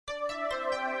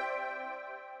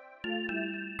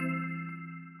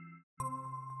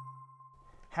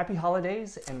Happy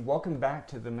holidays and welcome back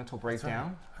to the Mental Breakdown.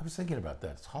 Right. I was thinking about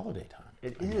that. It's holiday time.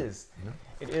 It is.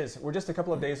 It is. We're just a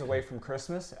couple of days away from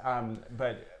Christmas,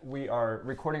 but we are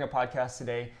recording a podcast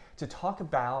today to talk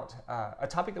about a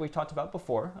topic that we've talked about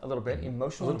before a little bit,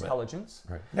 emotional intelligence.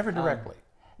 Right. Never directly.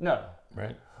 No.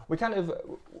 Right. We kind of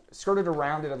skirted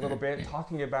around it a little bit,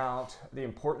 talking about the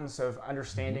importance of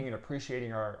understanding and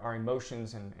appreciating our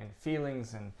emotions and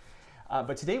feelings.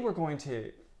 But today we're going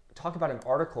to talk about an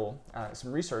article,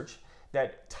 some research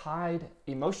that tied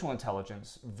emotional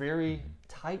intelligence very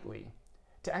tightly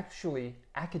to actually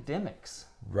academics.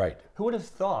 Right. Who would have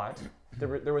thought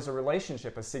there was a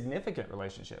relationship, a significant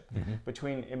relationship,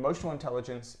 between emotional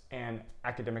intelligence and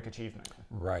academic achievement?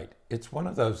 Right. It's one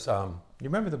of those, you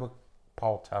remember the book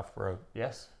Paul Tough wrote?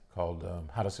 Yes. Called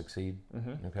How to Succeed?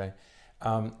 Okay.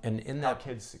 And in How that...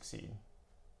 Kids Succeed.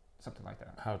 Something like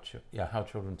that. How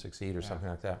Children Succeed or something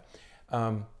like that.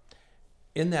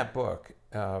 In that book,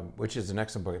 which is an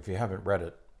excellent book, if you haven't read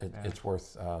it, it's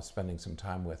worth spending some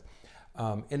time with.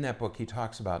 In that book, he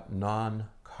talks about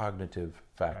non-cognitive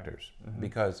factors,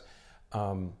 because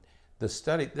the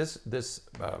study,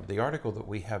 the article that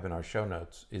we have in our show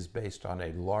notes is based on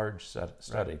a large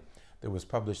study that was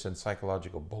published in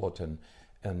Psychological Bulletin,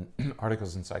 and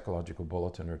articles in Psychological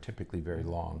Bulletin are typically very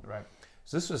long. Right.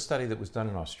 So this was a study that was done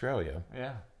in Australia.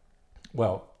 Yeah.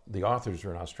 Well, the authors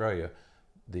are in Australia.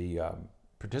 The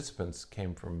participants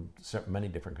came from many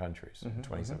different countries,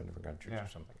 27 different countries or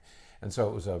something. And so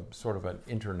it was a sort of an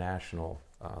international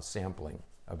sampling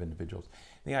of individuals.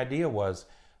 The idea was,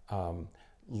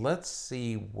 let's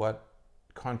see what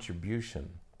contribution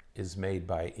is made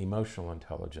by emotional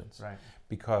intelligence. Right.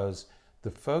 Because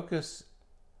the focus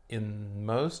in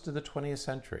most of the 20th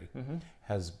century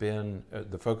has been,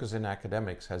 the focus in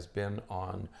academics has been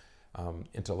on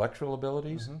intellectual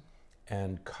abilities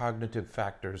and cognitive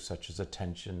factors such as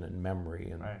attention and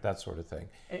memory and that sort of thing.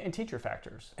 And teacher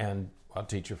factors. And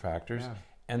teacher factors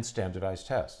and standardized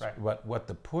tests. Right. What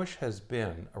the push has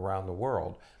been around the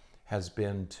world has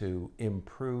been to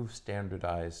improve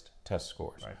standardized test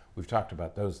scores. Right. We've talked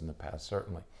about those in the past,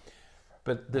 certainly.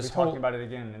 But We'll this be talking about it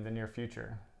again in the near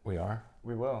future. We are?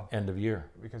 We will. End of year.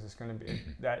 Because it's going to be,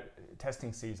 that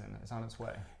testing season is on its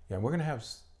way. Yeah, we're going to have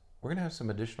some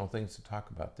additional things to talk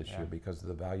about this year because of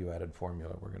the value-added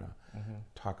formula. We're going to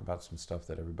talk about some stuff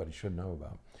that everybody should know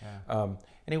about. Yeah.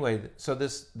 Anyway, so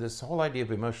this whole idea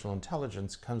of emotional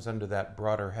intelligence comes under that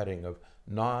broader heading of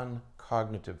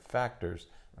non-cognitive factors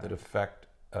that affect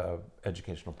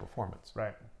educational performance.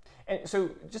 Right. And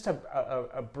so just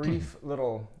a brief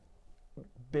little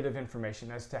bit of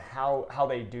information as to how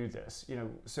they do this.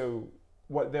 So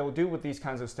what they'll do with these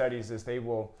kinds of studies is they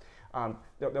will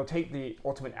they'll take the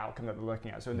ultimate outcome that they're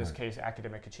looking at. So in this case,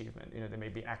 academic achievement. There may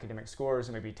be academic scores,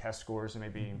 there may be test scores, there may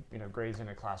be grades in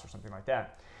a class or something like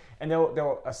that. And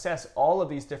they'll assess all of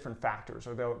these different factors,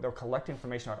 or they'll collect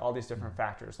information on all these different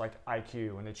factors like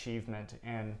IQ and achievement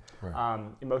and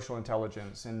emotional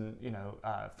intelligence and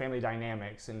family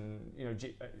dynamics and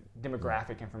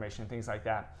demographic information and things like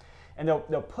that. And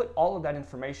they'll put all of that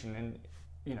information,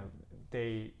 and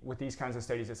with these kinds of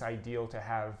studies, it's ideal to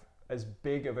have as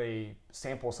big of a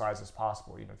sample size as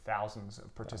possible, thousands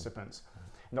of participants.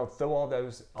 And they'll throw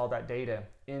all that data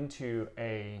into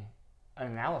an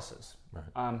analysis.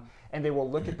 Right. And they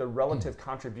will look at the relative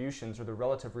contributions or the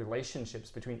relative relationships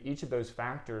between each of those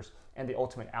factors and the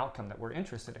ultimate outcome that we're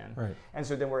interested in. Right. And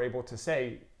so then we're able to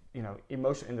say,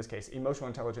 in this case, emotional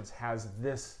intelligence has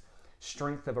this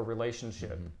strength of a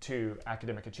relationship to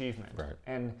academic achievement. Right.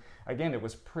 And again, it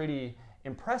was pretty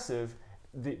impressive,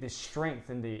 the strength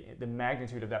and the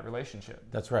magnitude of that relationship.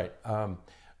 That's right.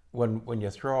 When you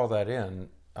throw all that in,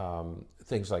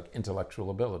 things like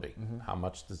intellectual ability, how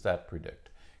much does that predict?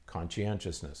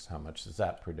 Conscientiousness, how much does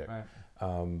that predict?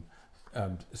 Right.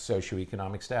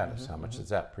 Socioeconomic status, how much does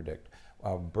that predict?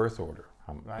 Birth order.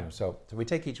 So we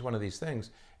take each one of these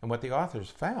things, and what the authors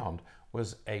found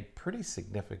was a pretty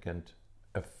significant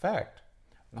effect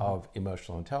of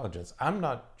emotional intelligence. I'm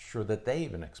not sure that they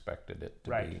even expected it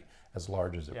to be as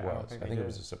large as it was. I think it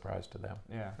was a surprise to them.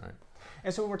 Yeah. Right.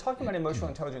 And so when we're talking about emotional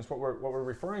intelligence, what we're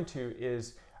referring to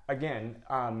is, again,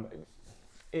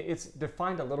 it's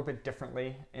defined a little bit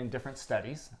differently in different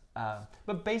studies.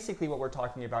 But basically what we're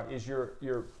talking about is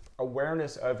your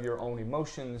awareness of your own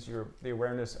emotions, the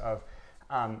awareness of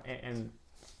and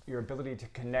your ability to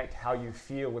connect how you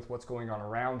feel with what's going on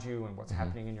around you and what's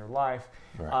happening in your life,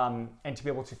 and to be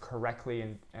able to correctly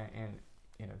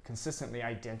and consistently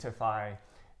identify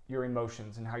your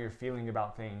emotions and how you're feeling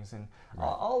about things, and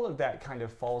all of that kind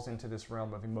of falls into this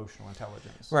realm of emotional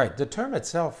intelligence. Right. The term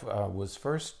itself was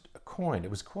first coined.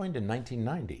 It was coined in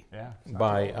 1990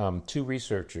 by two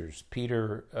researchers,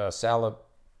 Peter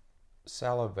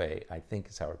Salovey, I think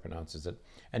is how it pronounces it,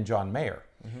 and John Mayer.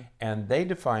 And they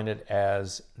define it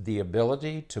as the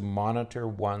ability to monitor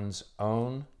one's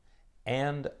own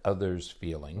and others'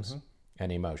 feelings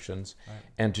and emotions,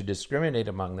 and to discriminate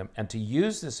among them, and to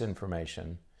use this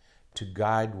information to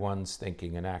guide one's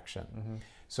thinking and action.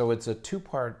 So it's a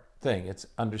two-part thing. It's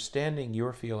understanding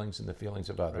your feelings and the feelings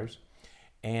of others,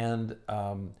 and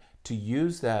to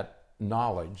use that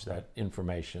knowledge, that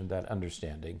information, that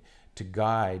understanding to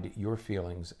guide your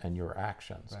feelings and your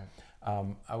actions.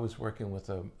 I was working with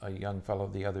a young fellow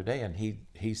the other day, and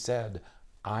he said,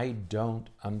 I don't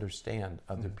understand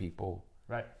other people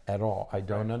at all. I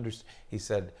don't understand. He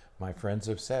said, my friends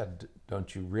have said,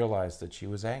 don't you realize that she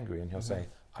was angry? And he'll say,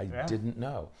 I didn't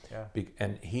know.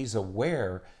 And he's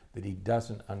aware that he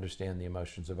doesn't understand the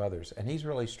emotions of others. And he's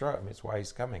really struggling. It's why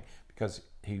he's coming, because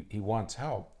he wants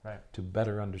help to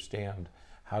better understand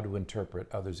how to interpret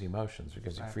others' emotions,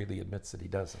 because he freely admits that he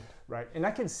doesn't. Right, and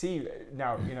I can see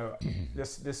now,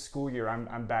 this school year,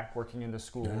 I'm back working in the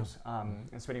schools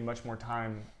and spending much more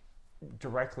time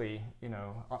directly,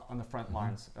 on the front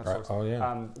lines of sorts,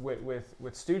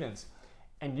 with students,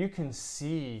 and you can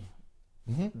see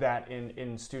that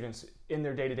in students in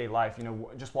their day-to-day life,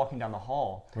 just walking down the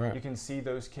hall, you can see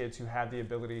those kids who have the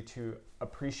ability to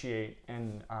appreciate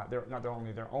and not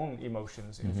only their own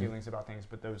emotions and feelings about things,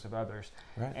 but those of others.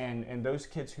 And those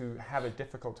kids who have a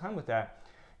difficult time with that,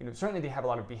 certainly they have a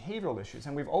lot of behavioral issues,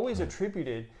 and we've always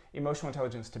attributed emotional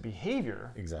intelligence to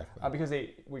behavior. Because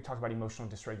we talk about emotional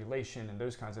dysregulation and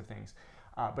those kinds of things.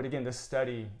 But again, this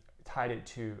study tied it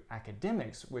to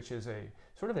academics, which is a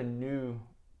sort of a new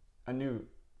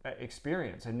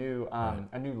experience, a new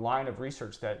line of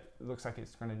research that looks like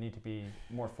it's going to need to be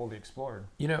more fully explored.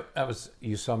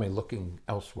 You saw me looking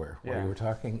elsewhere while you were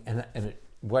talking, and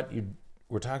what you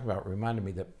were talking about reminded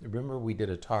me that, remember we did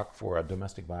a talk for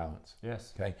domestic violence.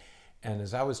 Okay, and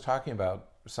as I was talking about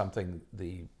something,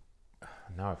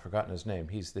 now I've forgotten his name.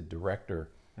 He's the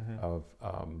director of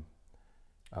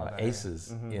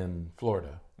ACEs in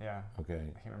Florida. Okay,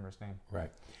 I can't remember his name.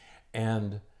 Right,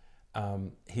 and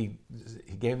he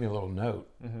gave me a little note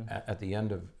at the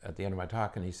end of my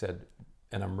talk, and he said,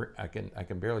 and I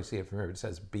can barely see it from here, but it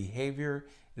says, behavior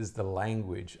is the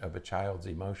language of a child's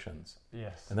emotions.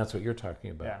 And that's what you're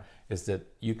talking about, is that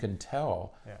you can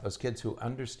tell those kids who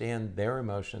understand their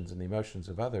emotions and the emotions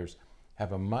of others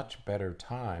have a much better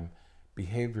time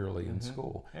behaviorally in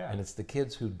school. And it's the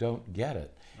kids who don't get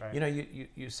it.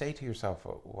 You say to yourself,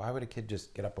 why would a kid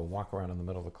just get up and walk around in the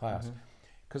middle of the class?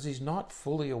 Because he's not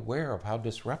fully aware of how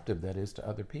disruptive that is to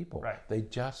other people. They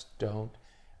just don't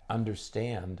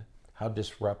understand how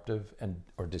disruptive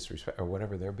or disrespect or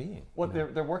whatever they're being. Well,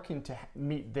 they're working to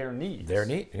meet their needs.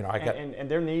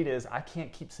 And their need is, I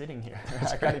can't keep sitting here.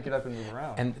 I got to get up and move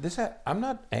around. And I'm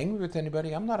not angry with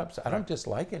anybody. I'm not upset. I don't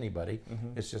dislike anybody.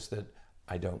 It's just that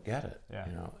I don't get it.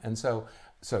 And so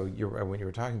when you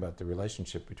were talking about the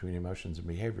relationship between emotions and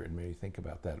behavior, it made me think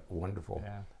about that wonderful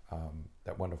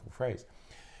phrase.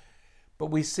 But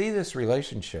we see this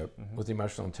relationship with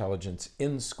emotional intelligence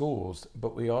in schools,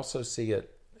 but we also see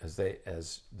it,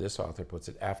 as this author puts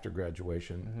it, after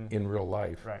graduation in real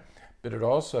life. But it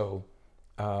also,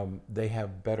 they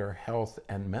have better health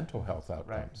and mental health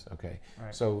outcomes.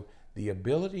 So the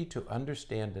ability to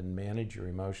understand and manage your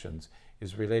emotions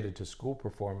is related to school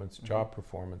performance, job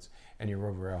performance, and your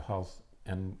overall health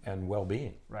and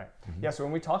well-being. So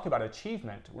when we talk about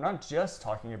achievement, we're not just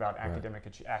talking about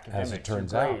academics As it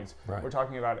turns grades. out. We're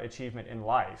talking about achievement in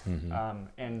life.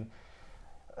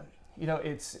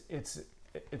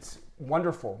 It's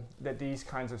wonderful that these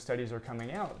kinds of studies are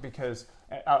coming out, because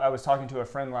I was talking to a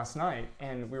friend last night,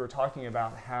 and we were talking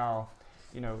about how,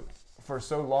 for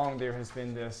so long there has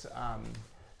been this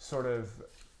sort of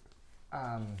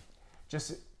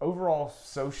just overall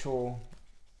social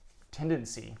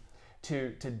tendency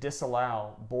to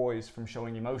disallow boys from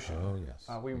showing emotion.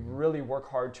 We really work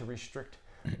hard to restrict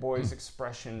boys'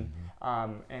 expression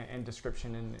and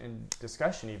description and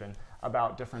discussion even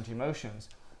about different emotions.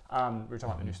 We were talking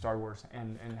about the new Star Wars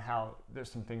and how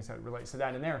there's some things that relate to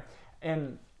that in there.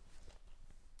 And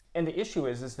the issue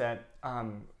is that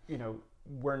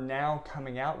we're now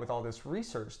coming out with all this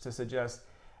research to suggest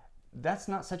that's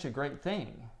not such a great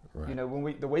thing. When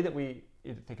the way that we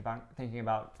thinking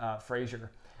about Fraser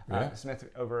Smith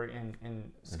over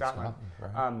in Scotland,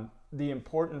 the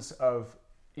importance of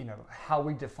how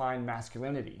we define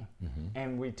masculinity,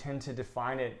 and we tend to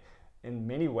define it in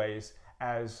many ways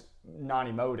as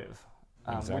non-emotive.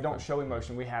 Exactly. We don't show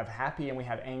emotion. We have happy and we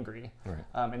have angry, Right.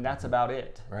 And that's about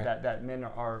it. Right. That men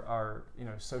are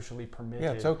socially permitted.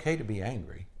 Yeah, it's okay to be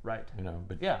angry. Right.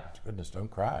 But Yeah. goodness, don't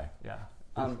cry. Yeah.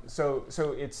 So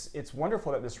it's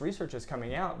wonderful that this research is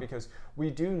coming out, because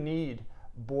we do need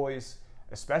boys,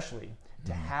 especially,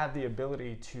 to have the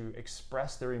ability to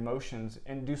express their emotions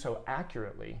and do so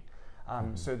accurately,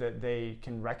 so that they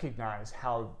can recognize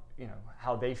how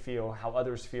they feel, how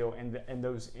others feel, and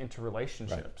those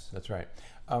interrelationships. Right. That's right.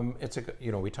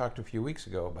 We talked a few weeks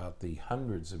ago about the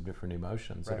hundreds of different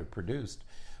emotions that are produced,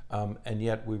 and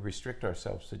yet we restrict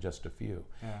ourselves to just a few.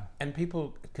 Yeah. And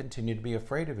people continue to be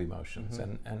afraid of emotions.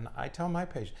 And I tell my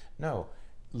patients, no,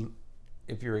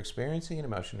 if you're experiencing an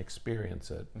emotion, experience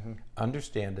it,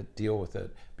 understand it, deal with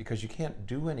it, because you can't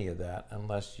do any of that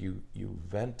unless you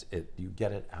vent it, you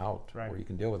get it out, right, where you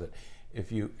can deal with it.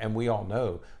 And we all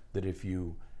know that if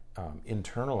you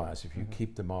internalize, if you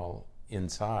keep them all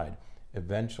inside,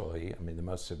 eventually, the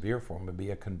most severe form would be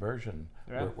a conversion,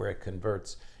 where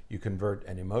you convert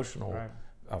an emotional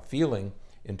feeling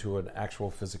into an actual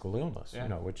physical illness,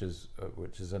 which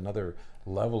is another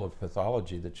level of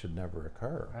pathology that should never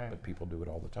occur, but people do it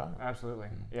all the time. Absolutely.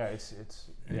 Yeah, it's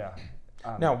yeah.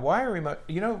 Now, why are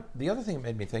the other thing it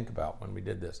made me think about when we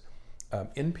did this,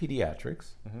 in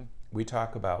pediatrics, we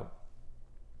talk about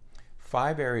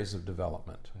 5 areas of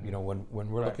development. When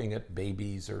we're looking at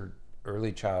babies or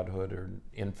early childhood or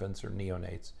infants or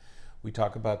neonates, we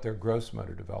talk about their gross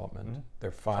motor development,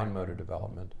 their fine motor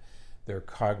development, their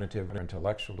cognitive and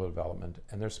intellectual development,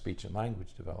 and their speech and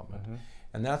language development.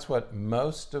 And that's what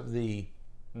most of the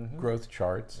growth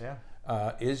charts,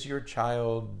 is your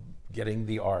child getting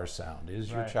the R sound? Is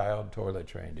your child toilet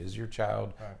trained? Is your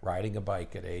child riding a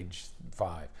bike at age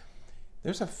 5?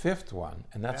 There's a 5th one,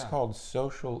 and that's called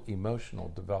social emotional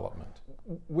development.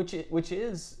 Which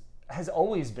has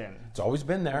always been. It's always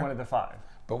been there. One of the 5.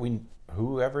 But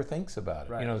whoever thinks about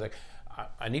it, Right. it's like,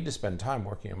 I need to spend time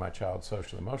working on my child's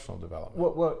social emotional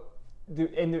development. Well,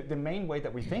 the main way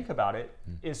that we think about it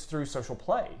is through social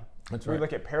play. That's We right.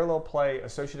 look at parallel play,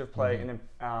 associative play, and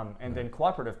then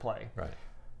cooperative play. Right.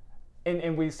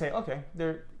 And we say, okay,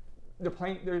 they're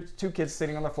playing. There's 2 kids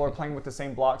sitting on the floor playing with the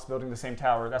same blocks, building the same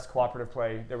tower. That's cooperative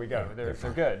play. There we go. They're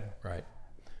good. Right.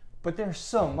 But there's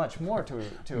so much more to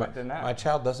it than that. My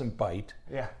child doesn't bite.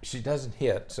 Yeah. She doesn't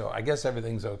hit, so I guess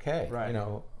everything's okay. Right.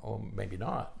 Or maybe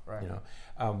not. Right.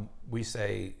 We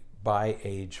say by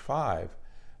age 5,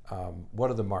 what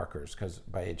are the markers? Because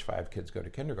by age 5, kids go to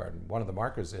kindergarten. One of the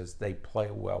markers is they play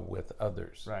well with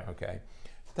others. Right. Okay.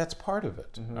 That's part of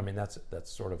it.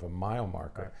 That's sort of a mile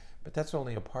marker, but that's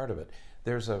only a part of it.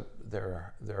 There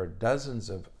are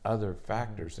dozens of other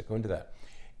factors that go into that.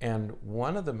 And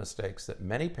one of the mistakes that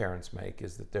many parents make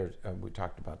is that we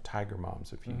talked about tiger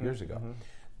moms a few years ago.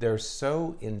 They're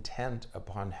so intent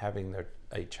upon having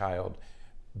a child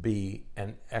be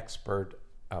an expert,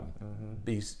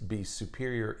 be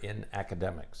superior in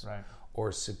academics,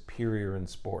 or superior in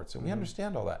sports. And we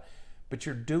understand all that. But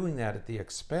you're doing that at the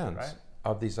expense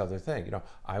of these other things.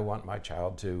 I want my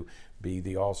child to be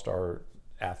the all-star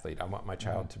athlete. I want my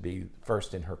child to be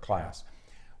first in her class.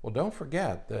 Well, don't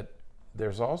forget that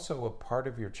there's also a part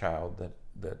of your child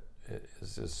that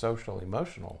is a social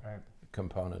emotional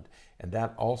component, and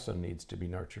that also needs to be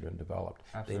nurtured and developed.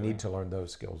 Absolutely. They need to learn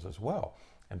those skills as well,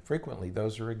 and frequently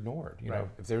those are ignored.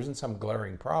 If there isn't some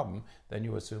glaring problem, then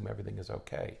you assume everything is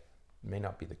okay. It may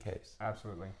not be the case.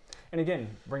 Absolutely. And again,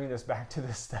 bringing this back to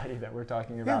this study that we're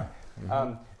talking about,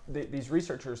 these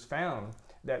researchers found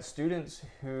that students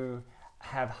who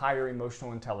have higher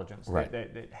emotional intelligence,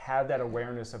 that have that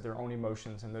awareness of their own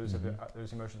emotions and those of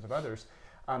those emotions of others,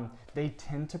 they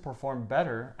tend to perform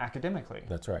better academically.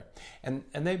 That's right. And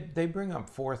they bring up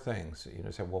 4 things.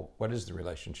 Say, well, what is the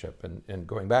relationship? And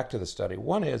going back to the study,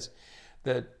 one is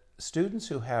that students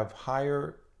who have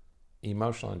higher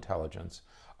emotional intelligence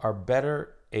are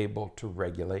better able to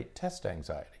regulate test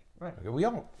anxiety. Right. Okay, we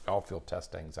all feel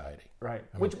test anxiety. Right.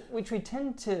 Which we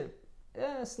tend to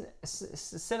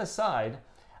set aside,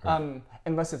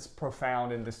 unless it's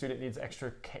profound and the student needs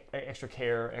extra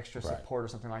care, extra support, or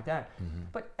something like that.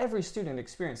 But every student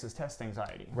experiences test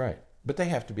anxiety. Right. But they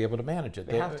have to be able to manage it.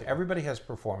 They have to. Everybody has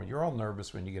performance. You're all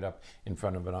nervous when you get up in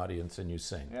front of an audience and you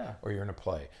sing, or you're in a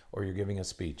play, or you're giving a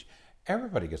speech.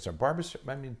 Everybody gets nervous.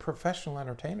 Professional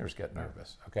entertainers get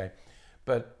nervous. Okay.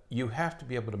 But you have to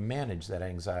be able to manage that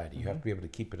anxiety. You have to be able to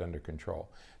keep it under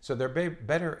control. So they're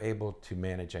better able to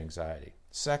manage anxiety.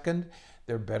 Second,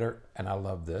 they're better, and I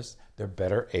love this, they're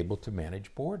better able to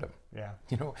manage boredom. Yeah.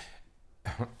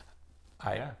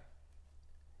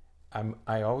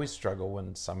 I always struggle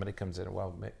when somebody comes in,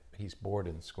 well, he's bored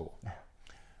in school.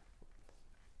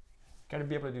 Got to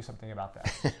be able to do something about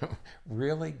that.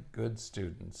 Really good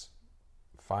students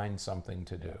find something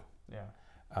to do.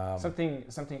 Yeah.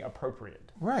 Something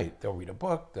appropriate. Right. They'll read a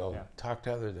book. They'll talk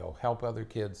to others. They'll help other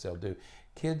kids. They'll do.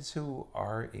 Kids who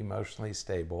are emotionally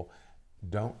stable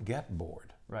don't get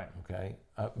bored. Right. Okay.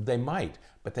 They might,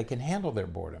 but they can handle their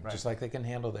boredom just like they can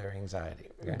handle their anxiety.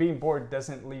 Okay? Being bored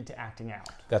doesn't lead to acting out.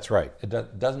 That's right. It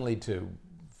doesn't lead to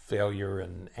failure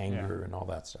and anger and all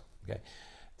that stuff. Okay.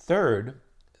 Third,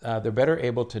 they're better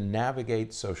able to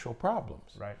navigate social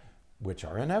problems, Right. which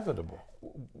are inevitable.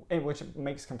 And which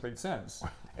makes complete sense.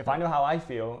 If I know how I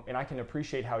feel and I can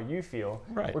appreciate how you feel,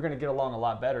 Right. we're going to get along a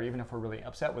lot better, even if we're really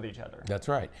upset with each other. That's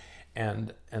right.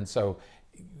 And so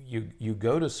you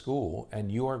go to school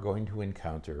and you are going to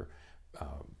encounter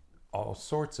all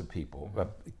sorts of people,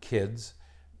 kids,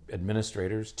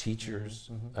 administrators,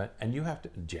 teachers, and you have to,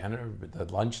 janitor, the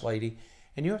lunch lady,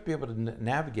 and you have to be able to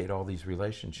navigate all these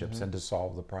relationships and to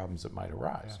solve the problems that might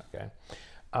arise. Okay.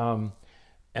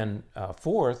 And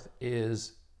fourth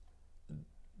is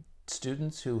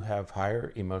students who have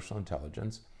higher emotional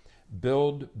intelligence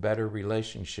build better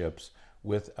relationships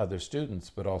with other students,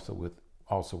 but also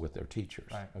with their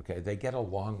teachers. Right. Okay, they get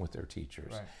along with their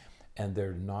teachers, Right. and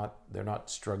they're not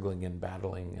struggling and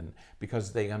battling, and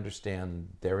because they understand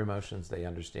their emotions, they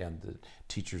understand that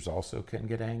teachers also can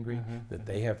get angry, that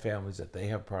they have families, that they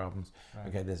have problems. Right.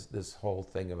 Okay, this whole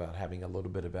thing about having a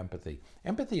little bit of empathy.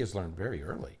 Empathy is learned very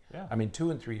early. Yeah. I mean,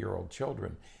 2 and 3 year old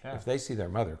children, if they see their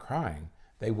mother crying,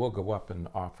 they will go up and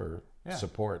offer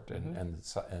support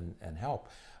and help.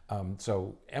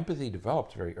 So empathy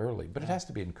develops very early, but it has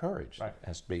to be encouraged. Right. It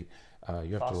has to be,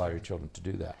 you have to allow your children to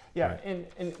do that. Yeah, Right.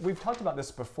 and we've talked about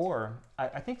this before.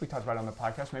 I think we talked about it on the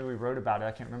podcast. Maybe we wrote about it.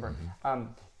 I can't remember.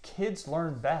 Kids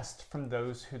learn best from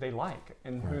those who they like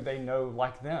and who they know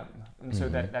like them. And so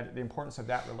that the importance of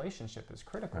that relationship is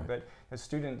critical, that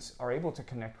students are able to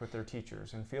connect with their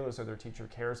teachers and feel as though their teacher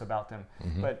cares about them.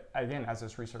 But again, as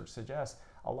this research suggests,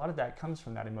 a lot of that comes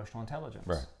from that emotional intelligence.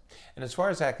 Right. And as far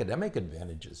as academic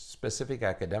advantages, specific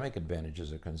academic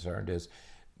advantages are concerned, is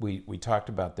we talked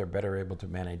about they're better able to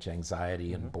manage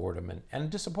anxiety and boredom and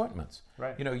disappointments.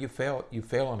 Right. You know, you fail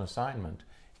an assignment,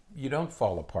 you don't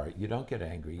fall apart, you don't get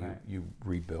angry, you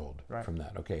rebuild from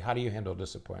that. Okay, how do you handle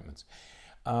disappointments?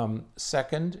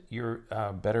 Second, you're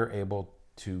better able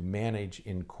to manage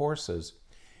in courses.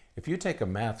 If you take a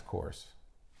math course,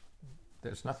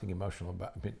 there's nothing emotional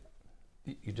about it.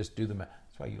 You just do the math.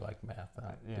 That's why you like math.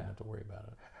 You don't have to worry about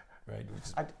it, right?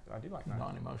 I do like that.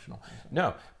 Non-emotional.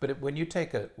 No, but when you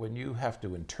have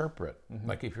to interpret,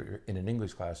 like if you're in an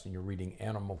English class and you're reading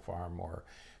Animal Farm or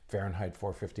Fahrenheit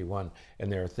 451,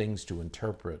 and there are things to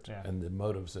interpret and the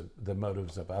motives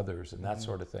of others and that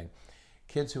sort of thing.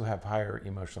 Kids who have higher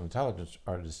emotional intelligence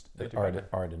are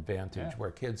at advantage.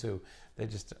 Where kids who I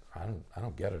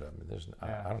don't get it. I mean,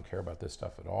 I don't care about this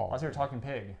stuff at all. I was here talking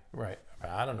pig. Right.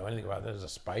 I don't know anything about it. There's a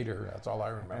spider. That's all I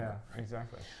remember. Yeah,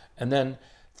 exactly. And then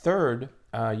third,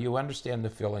 you understand the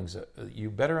feelings. You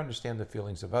better understand the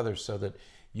feelings of others so that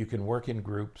you can work in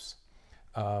groups.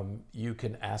 You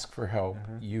can ask for help.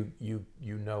 You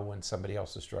know when somebody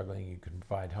else is struggling, you can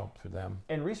provide help for them.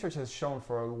 And research has shown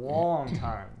for a long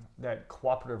time that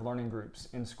cooperative learning groups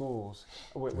in schools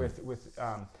with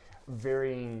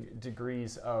varying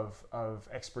degrees of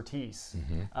expertise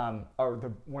are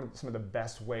some of the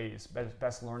best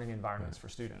learning environments for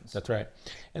students. That's right.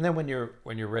 And then when you're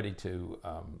ready to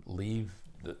leave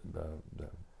the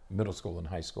middle school and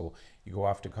high school, you go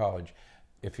off to college.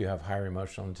 If you have higher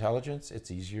emotional intelligence,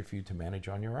 it's easier for you to manage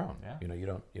on your own. Yeah. You know, you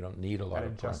don't need a lot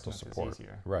of parental support.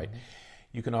 Easier. Right.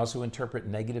 You can also interpret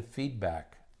negative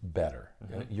feedback better.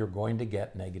 You're going to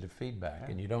get negative feedback,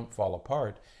 and you don't fall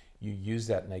apart. You use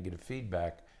that negative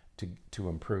feedback to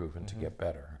improve and to get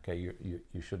better. Okay,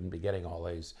 you shouldn't be getting all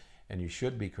A's, and you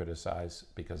should be criticized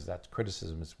because that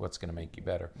criticism is what's going to make you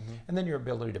better. And then your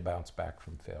ability to bounce back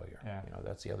from failure. Yeah. You know,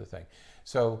 that's the other thing.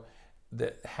 So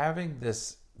having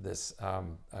this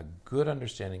a good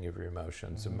understanding of your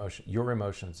emotions, your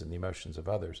emotions and the emotions of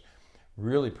others,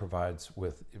 really provides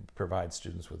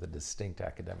students with a distinct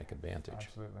academic advantage.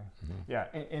 Absolutely. Yeah,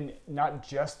 and not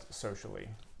just socially,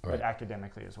 but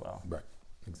academically as well. Right.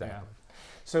 Exactly.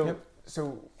 Yeah.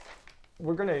 So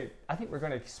I think we're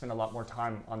gonna spend a lot more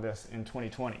time on this in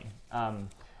 2020.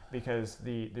 Because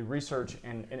the research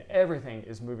and everything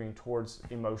is moving towards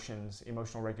emotions,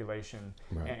 emotional regulation,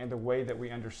 and the way that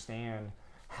we understand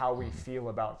how we feel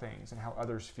about things and how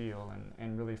others feel,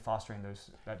 and really fostering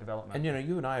that development. And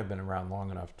you and I have been around long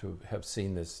enough to have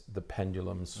seen the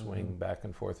pendulum swing back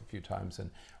and forth a few times. And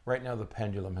right now the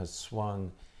pendulum has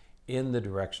swung in the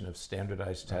direction of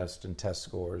standardized tests and test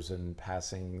scores and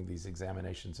passing these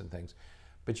examinations and things,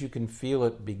 but you can feel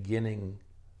it beginning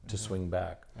to swing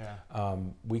back. Yeah.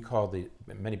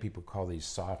 Many people call these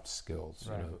soft skills,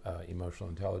 Right. emotional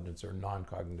intelligence or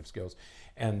non-cognitive skills,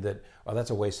 and that's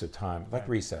a waste of time, like Right.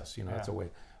 recess, it's a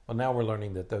waste. Well, now we're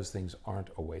learning that those things aren't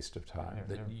a waste of time,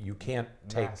 that you can't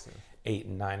take massive. 8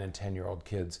 and 9 and 10-year-old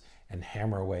kids and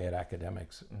hammer away at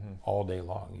academics all day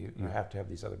long. You Right. have to have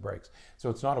these other breaks. So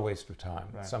it's not a waste of time.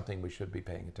 Right. It's something we should be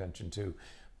paying attention to,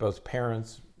 both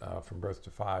parents from birth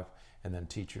to 5 and then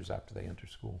teachers after they enter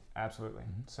school. Absolutely.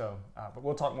 So, but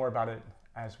we'll talk more about it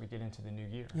as we get into the new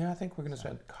year. Yeah, I think we're going to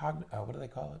spend, what do they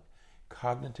call it?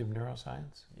 Cognitive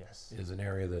neuroscience Yes. is an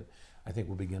area that I think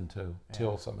will begin to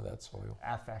till some of that soil.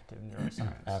 Affective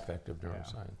neuroscience. Affective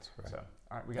neuroscience, right. So,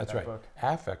 all right, we got That's that right. book.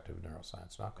 Affective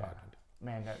neuroscience, not Yeah. cognitive.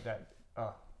 Man,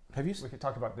 Have you we could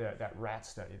talk about that rat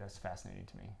study. That's fascinating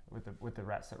to me with the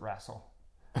rats that wrestle.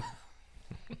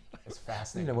 It's I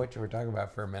fascinating. didn't know what you were talking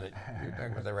about for a minute. You were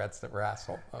talking about the rats that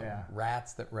wrestle. Yeah.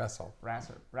 Rats that wrestle.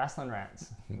 Wrestling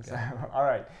rats. Okay. So, all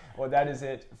right. Well, that is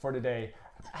it for today.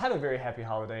 Have a very happy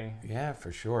holiday. Yeah,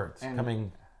 for sure. It's And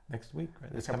coming next week,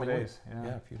 right? a couple days.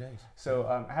 Yeah, a few days. So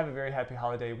have a very happy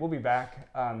holiday. We'll be back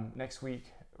next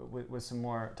week with some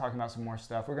more, talking about some more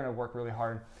stuff. We're going to work really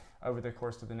hard over the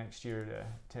course of the next year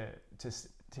to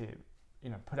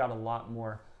put out a lot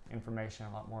more information,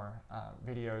 a lot more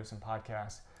videos and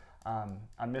podcasts.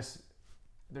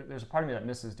 There's a part of me that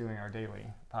misses doing our daily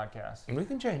podcast. And we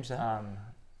can change that.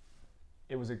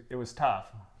 It was tough,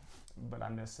 but I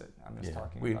miss it. I miss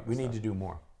talking about we this need stuff. to do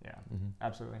more. Yeah, Mm-hmm.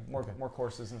 absolutely. More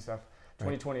courses and stuff.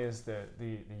 2020 is the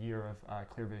year of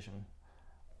clear vision.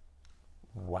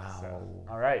 Wow. So,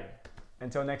 all right.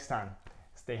 Until next time,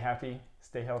 stay happy,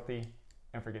 stay healthy,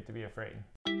 and forget to be afraid.